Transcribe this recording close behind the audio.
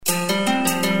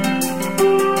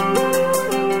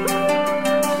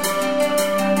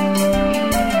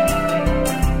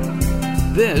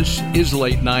is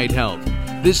Late Night Health.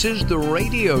 This is the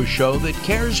radio show that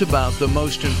cares about the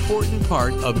most important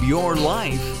part of your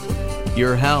life,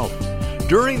 your health.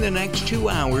 During the next 2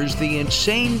 hours, the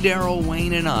insane Daryl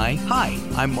Wayne and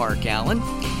I'm Mark Alyn,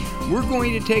 we're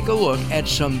going to take a look at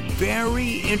some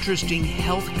very interesting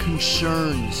health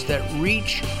concerns that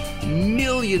reach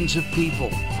millions of people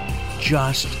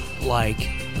just like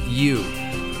you.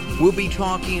 We'll be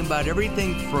talking about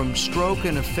everything from stroke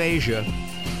and aphasia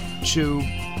to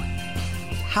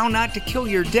how not to kill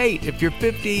your date. If you're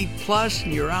 50 plus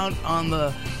and you're out on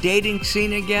the dating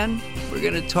scene again, we're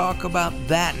going to talk about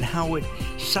that and how it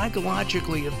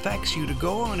psychologically affects you to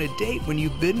go on a date when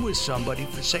you've been with somebody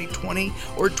for, say, 20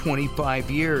 or 25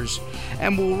 years.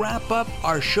 And we'll wrap up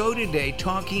our show today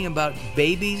talking about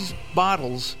babies,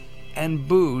 bottles, and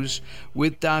booze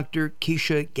with Dr.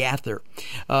 Keisha Gather.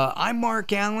 I'm Mark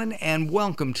Alyn, and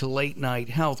welcome to Late Night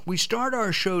Health. We start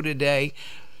our show today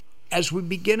as we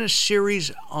begin a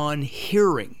series on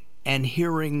hearing and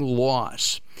hearing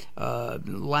loss.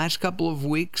 Last couple of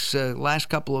weeks, last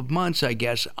couple of months, I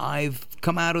guess, I've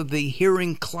come out of the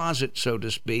hearing closet, so to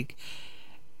speak,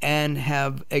 and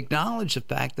have acknowledged the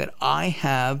fact that I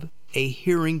have a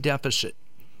hearing deficit.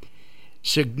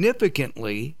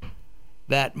 Significantly,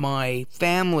 that my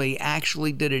family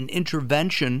actually did an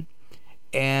intervention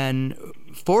and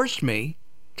forced me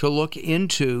to look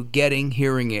into getting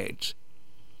hearing aids.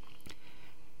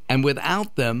 And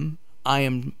without them, I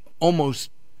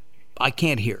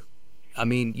can't hear. I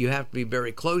mean, you have to be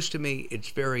very close to me.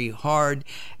 It's very hard.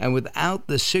 And without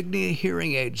the Signia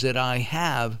hearing aids that I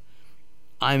have,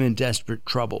 I'm in desperate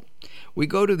trouble. We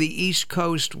go to the East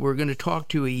Coast. We're going to talk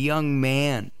to a young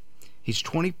man. He's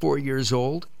 24 years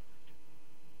old.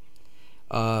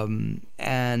 And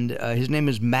his name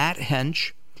is Matt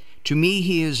Hench. To me,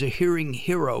 he is a hearing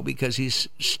hero because he's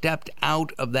stepped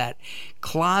out of that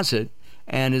closet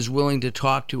and is willing to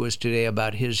talk to us today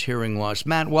about his hearing loss.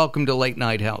 Matt, welcome to Late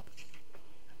Night Health.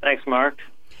 Thanks, Mark.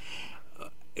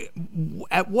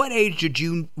 At what age did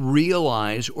you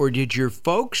realize, or did your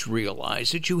folks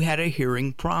realize, that you had a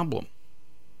hearing problem?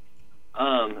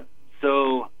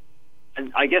 So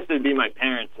I guess it would be my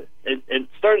parents. It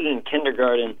started in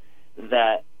kindergarten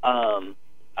that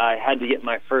I had to get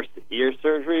my first ear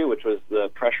surgery, which was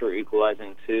the pressure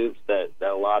equalizing tubes that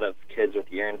a lot of kids with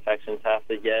ear infections have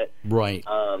to get. Right.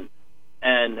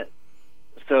 And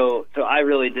so I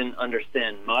really didn't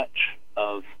understand much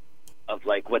of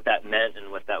like what that meant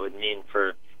and what that would mean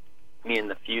for me in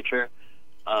the future.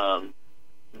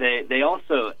 They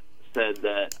also said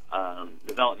that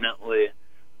developmentally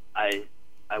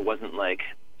I wasn't like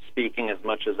speaking as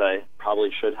much as I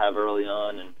probably should have early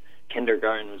on, and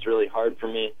kindergarten was really hard for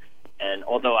me. And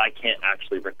although I can't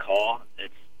actually recall,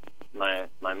 it's my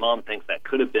mom thinks that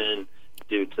could have been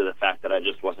due to the fact that I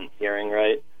just wasn't hearing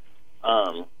right.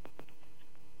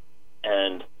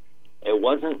 And it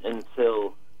wasn't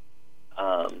until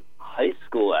high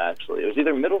school, actually. It was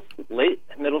either late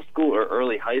middle school or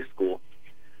early high school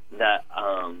that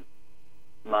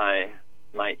my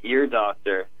ear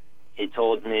doctor, he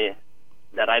told me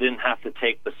that I didn't have to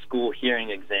take the school hearing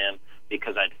exam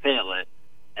because I'd fail it,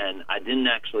 and I didn't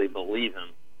actually believe him.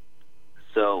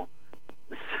 So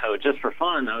just for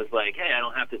fun, I was like, hey, I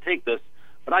don't have to take this,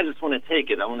 but I just want to take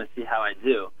it. I want to see how I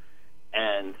do.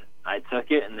 And I took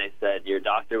it, and they said, your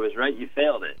doctor was right, you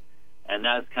failed it. And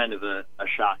that was kind of a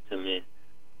shock to me.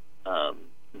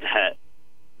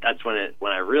 That's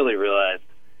when I really realized,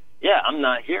 yeah, I'm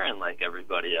not hearing like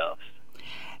everybody else.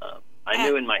 I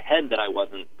knew in my head that I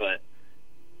wasn't, but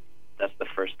that's the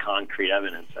first concrete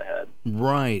evidence I had.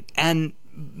 Right.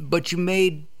 But you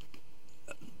made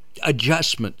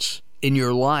adjustments in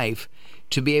your life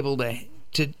to be able to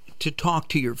talk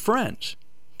to your friends,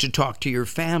 to talk to your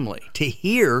family, to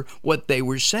hear what they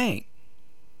were saying.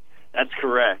 That's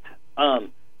correct.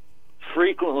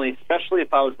 Frequently, especially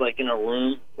if I was like in a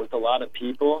room with a lot of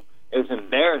people, it was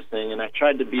embarrassing, and I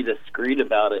tried to be discreet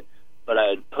about it, but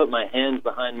I'd put my hands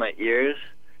behind my ears,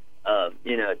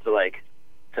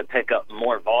 to pick up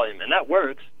more volume, and that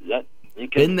works. That you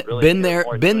can been there,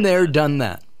 done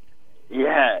that.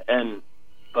 Yeah,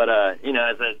 but at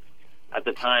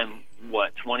the time,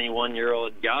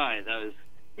 21-year-old guy, that was,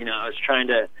 I was trying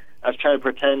to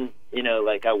pretend,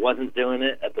 like I wasn't doing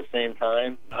it at the same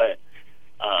time, but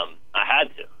I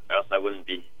had to, or else I wouldn't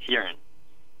be hearing.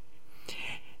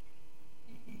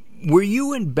 Were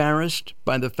you embarrassed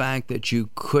by the fact that you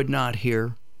could not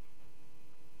hear?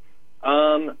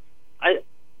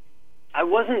 I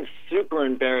wasn't super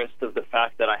embarrassed of the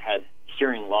fact that I had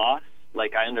hearing loss.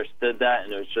 Like, I understood that,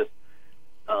 and it was just,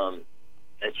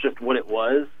 it's just what it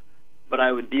was. But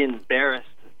I would be embarrassed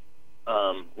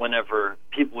whenever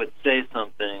people would say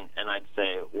something and I'd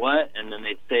say, what? And then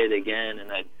they'd say it again,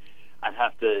 and I'd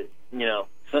have to,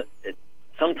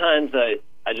 sometimes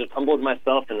I just humbled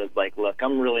myself and was like, look,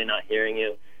 I'm really not hearing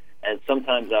you. And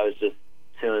sometimes I was just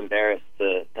too embarrassed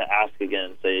to ask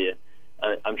again. So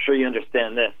I'm sure you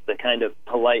understand this, the kind of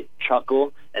polite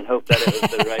chuckle and hope that it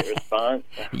was the right response.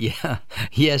 Yeah,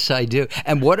 yes, I do.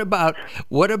 And what about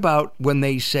when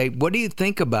they say, what do you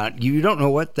think about? You don't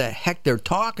know what the heck they're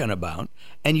talking about,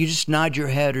 and you just nod your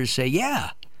head or say,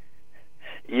 yeah.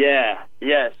 Yeah.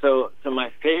 So my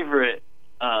favorite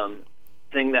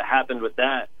thing that happened with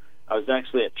that, I was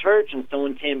actually at church and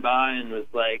someone came by and was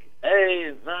like,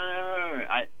 hey,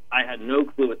 I had no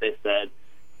clue what they said.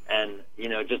 And,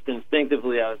 just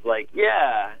instinctively I was like,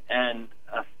 yeah. And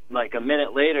like a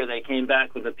minute later, they came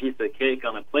back with a piece of cake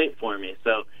on a plate for me.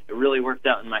 So it really worked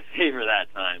out in my favor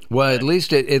that time. Well, at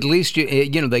least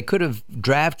you, they could have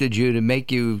drafted you to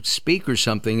make you speak or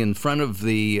something in front of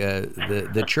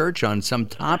the church on some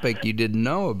topic you didn't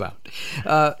know about.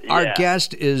 Our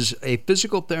guest is a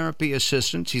physical therapy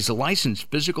assistant. He's a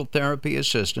licensed physical therapy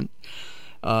assistant.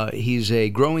 He's a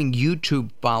growing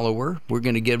YouTube follower. We're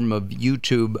going to give him a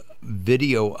YouTube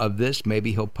video of this.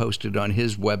 Maybe he'll post it on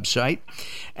his website.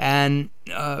 And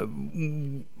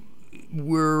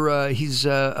he's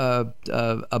a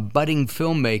budding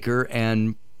filmmaker,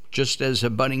 and just as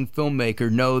a budding filmmaker,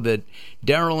 know that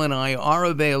Daryl and I are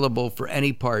available for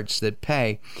any parts that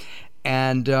pay.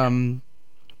 And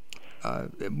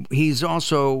he's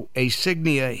also a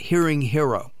Signia hearing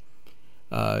hero.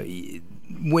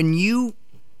 When you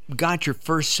got your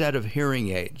first set of hearing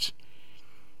aids,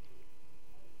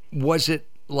 was it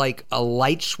like a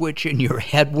light switch in your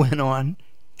head went on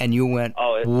and you went,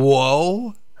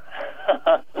 whoa?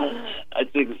 That's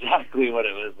exactly what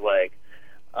it was like.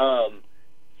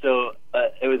 So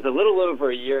it was a little over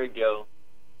a year ago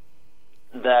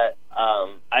that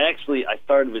I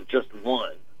started with just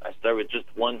one. I started with just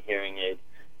one hearing aid,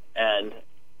 and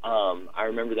I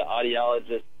remember the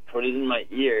audiologist put it in my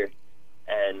ear,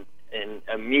 and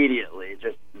immediately,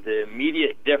 just the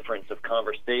immediate difference of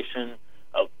conversation,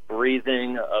 of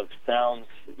breathing, of sounds,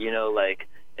 like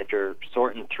if you're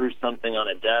sorting through something on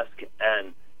a desk,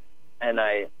 and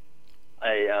I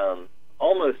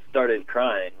almost started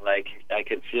crying. Like I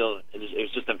could feel it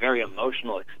was just a very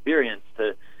emotional experience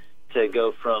to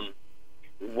go from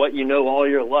what all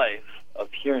your life of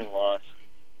hearing loss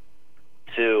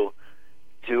to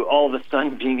all of a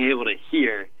sudden being able to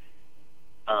hear,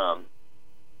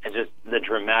 and just the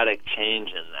dramatic change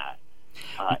in that.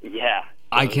 Yeah.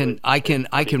 I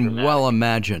can well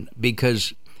imagine,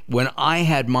 because when I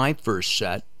had my first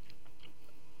set,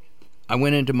 I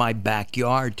went into my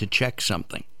backyard to check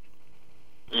something.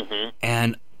 Mm-hmm.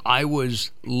 And I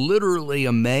was literally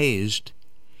amazed,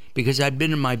 because I'd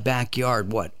been in my backyard,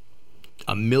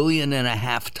 1.5 million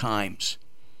times.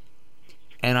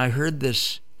 And I heard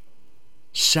this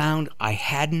sound I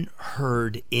hadn't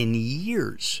heard in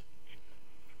years.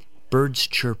 Birds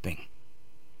chirping.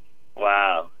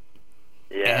 Wow.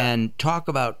 Yeah. And talk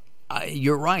about,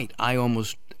 you're right, I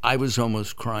was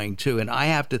almost crying too. And I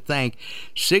have to thank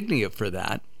Signia for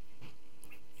that,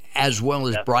 as well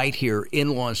as Bright here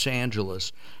in Los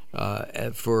Angeles,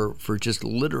 for just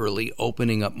literally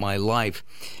opening up my life.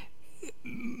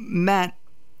 Matt,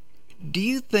 do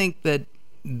you think that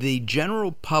the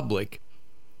general public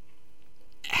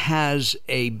has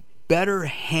a better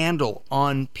handle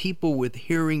on people with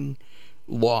hearing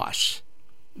loss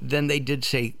than they did,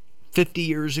 say, 50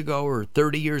 years ago or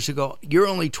 30 years ago? You're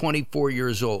only 24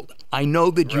 years old. I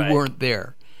know that you weren't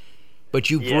there, but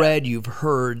you've read, you've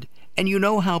heard, and you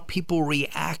know how people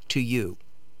react to you.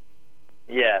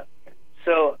 Yeah.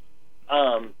 So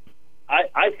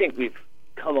I think we've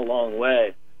come a long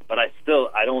way, but I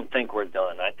don't think we're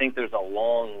done. I think there's a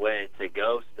long way to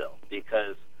go still,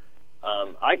 because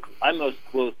I most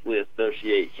closely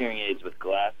associate hearing aids with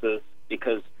glasses,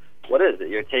 because what is it?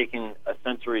 You're taking a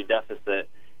sensory deficit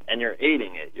and you're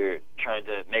aiding it. You're trying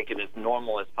to make it as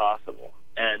normal as possible.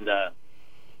 And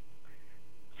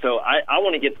so I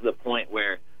want to get to the point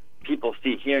where people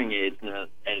see hearing aids and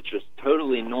it's just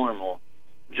totally normal,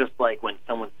 just like when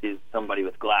someone sees somebody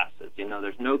with glasses.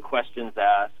 There's no questions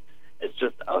asked. It's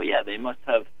just, oh, yeah, they must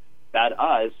have bad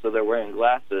eyes, so they're wearing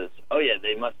glasses. Oh, yeah,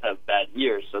 they must have bad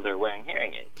ears, so they're wearing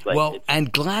hearing aids. Well,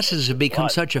 and glasses have become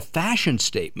such a fashion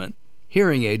statement.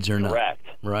 Hearing aids are not. Correct.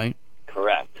 Right?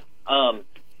 Correct.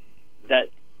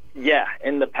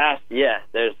 In the past,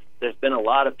 there's been a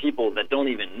lot of people that don't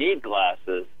even need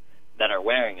glasses that are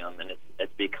wearing them, and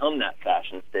it's become that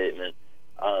fashion statement,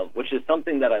 which is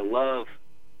something that I love.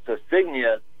 So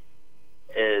Signia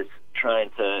is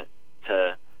trying to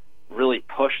really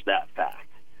push that fact.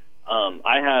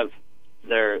 I have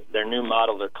their new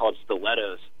model. They're called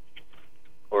stilettos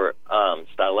or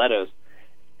stilettos,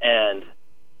 and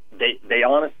they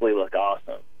honestly look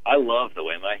awesome. I love the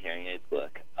way my hearing aids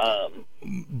look.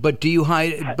 But do you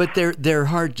hide? But they're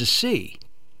hard to see.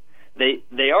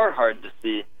 They are hard to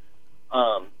see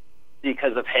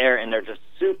because of hair, and they're just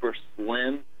super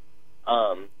slim.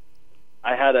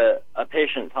 I had a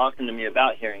patient talking to me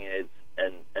about hearing aids,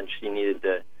 and she needed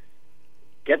to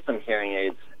get some hearing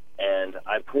aids, and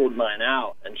I pulled mine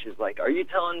out, and she's like, "Are you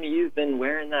telling me you've been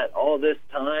wearing that all this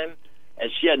time?"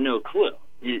 And she had no clue.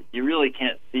 You really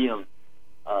can't see them,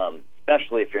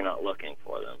 especially if you're not looking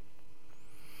for them.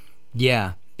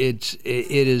 Yeah, it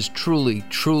is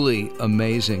truly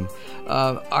amazing.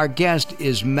 Our guest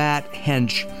is Matt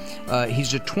Hench.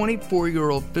 He's a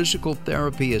 24-year-old physical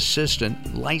therapy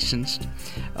assistant, licensed.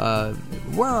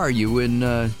 Where are you, in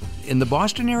the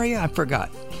Boston area? I forgot.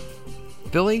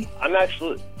 Philly?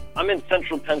 I'm in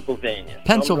central Pennsylvania.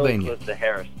 Pennsylvania. I'm really close to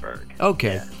Harrisburg.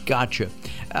 Okay, yeah. Gotcha.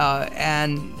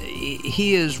 And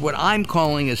he is what I'm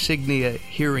calling a Signia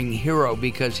hearing hero,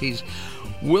 because he's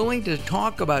willing to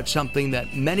talk about something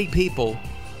that many people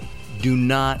do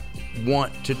not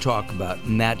want to talk about,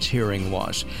 and that's hearing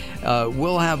loss.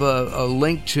 We'll have a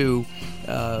link to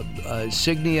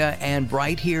Signia and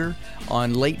Bright here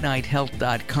on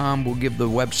latenighthealth.com. We'll give the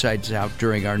websites out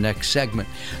during our next segment.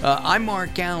 I'm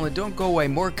Mark Alyn. Don't go away.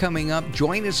 More coming up.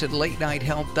 Join us at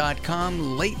latenighthealth.com,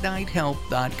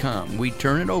 latenighthealth.com. We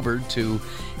turn it over to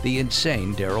the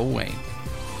insane Daryl Wayne.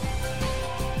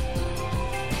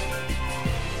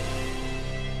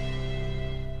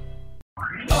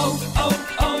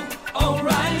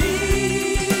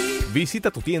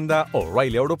 Visita tu tienda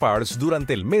O'Reilly Auto Parts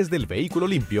durante el mes del vehículo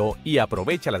limpio y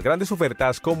aprovecha las grandes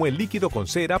ofertas como el líquido con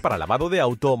cera para lavado de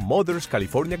auto Mother's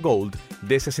California Gold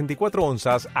de 64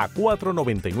 onzas a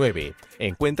 $4.99.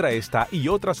 Encuentra esta y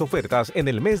otras ofertas en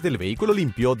el mes del vehículo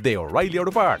limpio de O'Reilly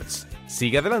Auto Parts.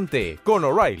 Sigue adelante con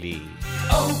O'Reilly.